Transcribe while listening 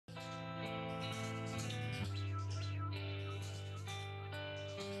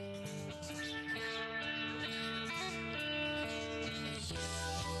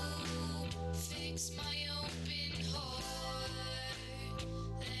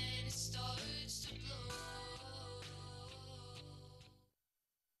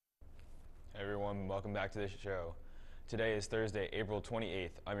everyone. Welcome back to the show. Today is Thursday, April 28th.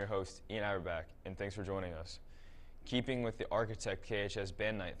 I'm your host, Ian Auerbach, and thanks for joining us. Keeping with the Architect KHS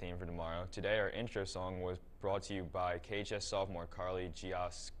Band Night theme for tomorrow, today our intro song was brought to you by KHS sophomore Carly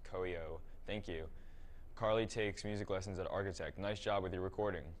Giascoio. Thank you. Carly takes music lessons at Architect. Nice job with your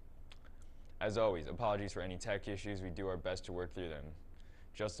recording. As always, apologies for any tech issues. We do our best to work through them.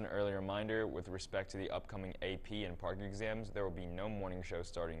 Just an early reminder, with respect to the upcoming AP and parking exams, there will be no morning show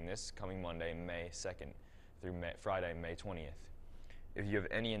starting this coming Monday, May 2nd through Friday, May 20th. If you have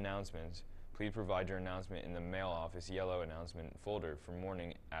any announcements, please provide your announcement in the mail office yellow announcement folder for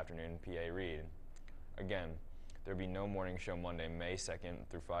morning, afternoon PA read. Again, there will be no morning show Monday, May 2nd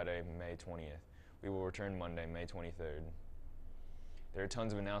through Friday, May 20th. We will return Monday, May 23rd. There are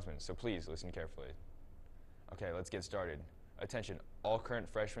tons of announcements, so please listen carefully. Okay, let's get started. Attention, all current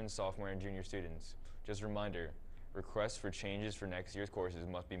freshmen, sophomore, and junior students. Just a reminder, requests for changes for next year's courses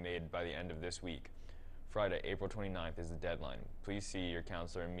must be made by the end of this week. Friday, April 29th is the deadline. Please see your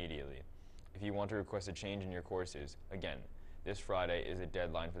counselor immediately. If you want to request a change in your courses, again, this Friday is the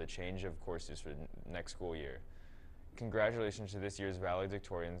deadline for the change of courses for the next school year. Congratulations to this year's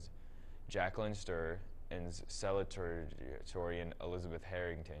valedictorians, Jacqueline Sturr and salutatorian Elizabeth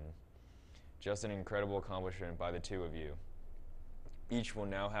Harrington. Just an incredible accomplishment by the two of you. Each will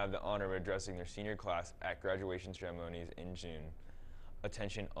now have the honor of addressing their senior class at graduation ceremonies in June.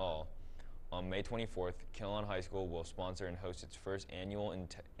 Attention all. On May 24th, Kinnelon High School will sponsor and host its first annual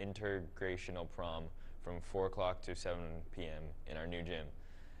intergenerational prom from 4 o'clock to 7 p.m. in our new gym.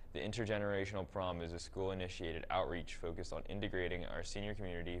 The intergenerational prom is a school-initiated outreach focused on integrating our senior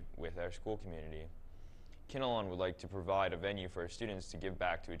community with our school community. Kinnelon would like to provide a venue for our students to give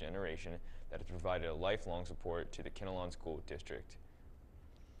back to a generation that has provided a lifelong support to the Kinnelon School District.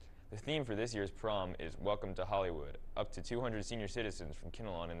 The theme for this year's prom is Welcome to Hollywood. Up to 200 senior citizens from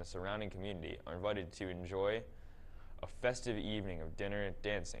Kinnelon and the surrounding community are invited to enjoy a festive evening of dinner,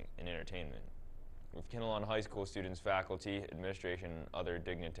 dancing, and entertainment with Kinnelon High School students, faculty, administration, and other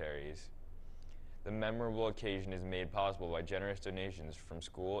dignitaries. The memorable occasion is made possible by generous donations from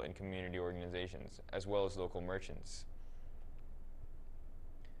school and community organizations, as well as local merchants.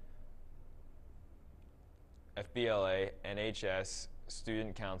 FBLA, NHS,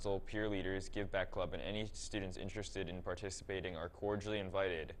 Student Council, peer leaders, Give Back Club, and any students interested in participating are cordially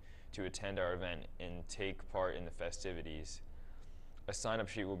invited to attend our event and take part in the festivities. A sign-up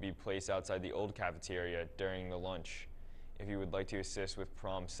sheet will be placed outside the old cafeteria during the lunch if you would like to assist with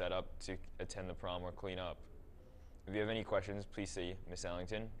prom setup to attend the prom or clean up. If you have any questions, please see Miss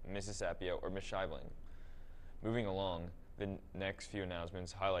Ellington, Mrs. Sapio, or Miss Scheibling. Moving along, the next few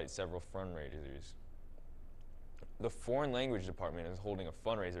announcements highlight several fundraisers. The Foreign Language Department is holding a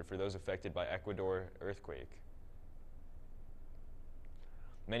fundraiser for those affected by Ecuador earthquake.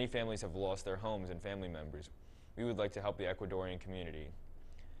 Many families have lost their homes and family members. We would like to help the Ecuadorian community.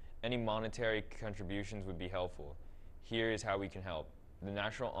 Any monetary contributions would be helpful. Here is how we can help. The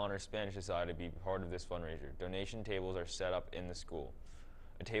National Honor Spanish Society will be part of this fundraiser. Donation tables are set up in the school.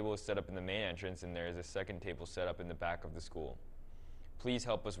 A table is set up in the main entrance, and there is a second table set up in the back of the school. Please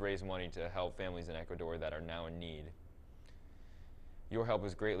help us raise money to help families in Ecuador that are now in need. Your help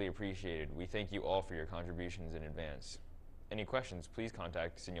is greatly appreciated. We thank you all for your contributions in advance. Any questions, please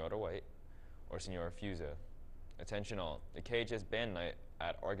contact Senora White or Senora Fusa. Attention all, the KHS Band Night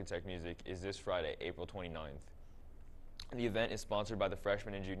at Architect Music is this Friday, April 29th. The event is sponsored by the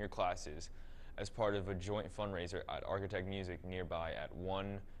freshman and junior classes as part of a joint fundraiser at Architect Music nearby at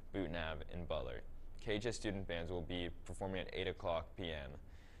 1 Boot Ave in Butler. KHS student bands will be performing at 8 o'clock p.m.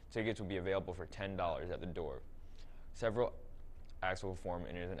 Tickets will be available for $10 at the door. Several acts will perform,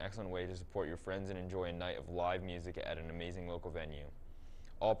 and it is an excellent way to support your friends and enjoy a night of live music at an amazing local venue.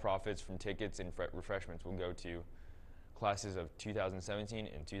 All profits from tickets and refreshments will go to classes of 2017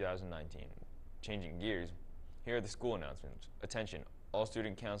 and 2019. Changing gears, here are the school announcements. Attention, all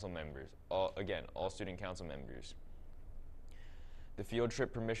student council members. All student council members. The field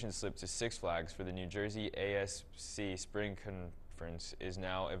trip permission slip to Six Flags for the New Jersey ASC Spring Conference is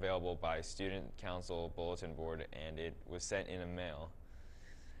now available by Student Council Bulletin Board, and it was sent in a mail.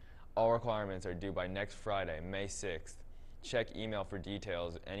 All requirements are due by next Friday, May 6th. Check email for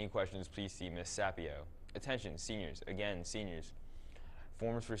details. Any questions, please see Ms. Sapio. Attention, seniors. Again, seniors.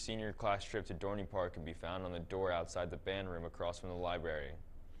 Forms for senior class trip to Dorney Park can be found on the door outside the band room across from the library.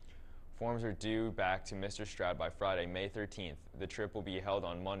 Forms are due back to Mr. Stroud by Friday, May 13th. The trip will be held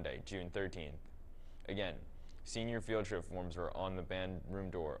on Monday, June 13th. Again, senior field trip forms are on the band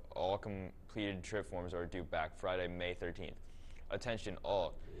room door. All completed trip forms are due back Friday, May 13th. Attention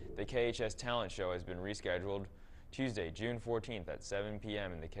all. The KHS Talent Show has been rescheduled Tuesday, June 14th at 7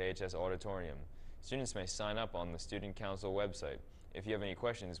 p.m. in the KHS Auditorium. Students may sign up on the Student Council website. If you have any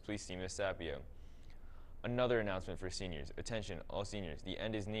questions, please see Ms. Sapio. Another announcement for seniors. Attention, all seniors. The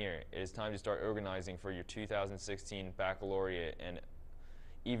end is near. It is time to start organizing for your 2016 baccalaureate and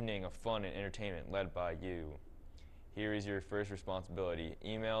evening of fun and entertainment led by you. Here is your first responsibility.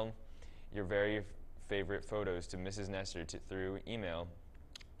 Email your very favorite photos to Mrs. Nestor through email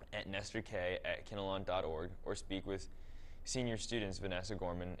at nestork@kinnelon.org or speak with senior students Vanessa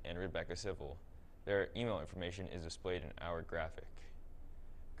Gorman and Rebecca Civil. Their email information is displayed in our graphic.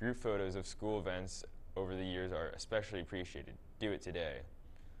 Group photos of school events over the years are especially appreciated. Do it today.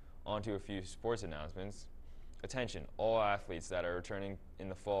 On to a few sports announcements. Attention, all athletes that are returning in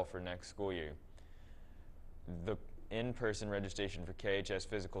the fall for next school year. The in-person registration for KHS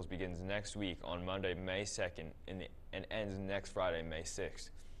physicals begins next week on Monday, May 2nd and ends next Friday, May 6th.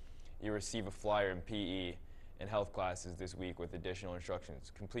 You'll receive a flyer in PE and health classes this week with additional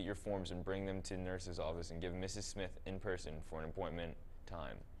instructions. Complete your forms and bring them to the nurse's office and give Mrs. Smith in person for an appointment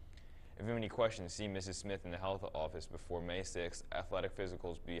time. If you have any questions, see Mrs. Smith in the health office before May 6th. Athletic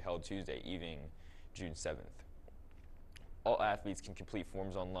physicals will be held Tuesday evening, June 7th. All athletes can complete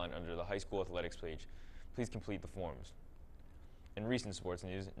forms online under the high school athletics page. Please complete the forms. In recent sports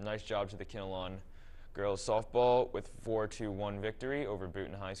news, nice job to the Kinnelon girls softball with 4-1 victory over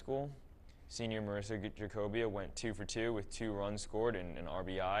Boonton High School. Senior Marissa Jacobia went 2 for 2 with 2 runs scored and an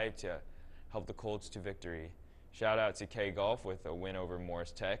RBI to help the Colts to victory. Shout out to K Golf with a win over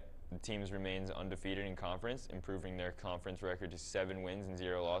Morris Tech. The team remains undefeated in conference, improving their conference record to 7 wins and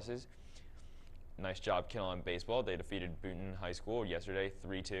 0 losses. Nice job, Kinnelon baseball. They defeated Boonton High School yesterday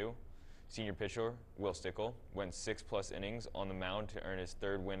 3-2. Senior pitcher Will Stickle went 6+ innings on the mound to earn his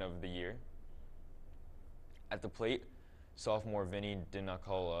 3rd win of the year. At the plate, sophomore Vinny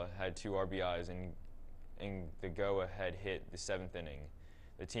DiNicola had 2 RBIs and the go-ahead hit the 7th inning.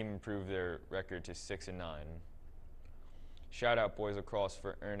 The team improved their record to 6-9. Shout out boys lacrosse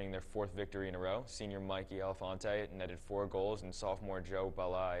for earning their 4th victory in a row. Senior Mikey Alfonte netted 4 goals and sophomore Joe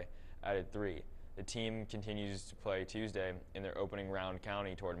Balai added 3. The team continues to play Tuesday in their opening round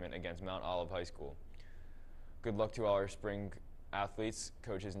county tournament against Mount Olive High School. Good luck to all our spring athletes,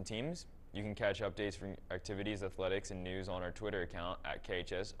 coaches, and teams. You can catch updates from activities, athletics, and news on our Twitter account at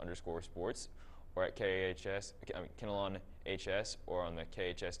KHS_sports or at Kinnelon HS or on the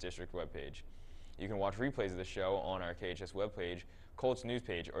KHS District webpage. You can watch replays of the show on our KHS webpage, Colts news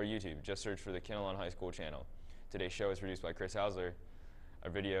page, or YouTube. Just search for the Kinnelon High School channel. Today's show is produced by Chris Hausler. Our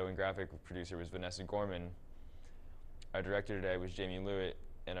video and graphic producer was Vanessa Gorman. Our director today was Jamie Lewitt,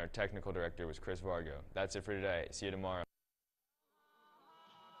 and our technical director was Chris Vargo. That's it for today. See you tomorrow.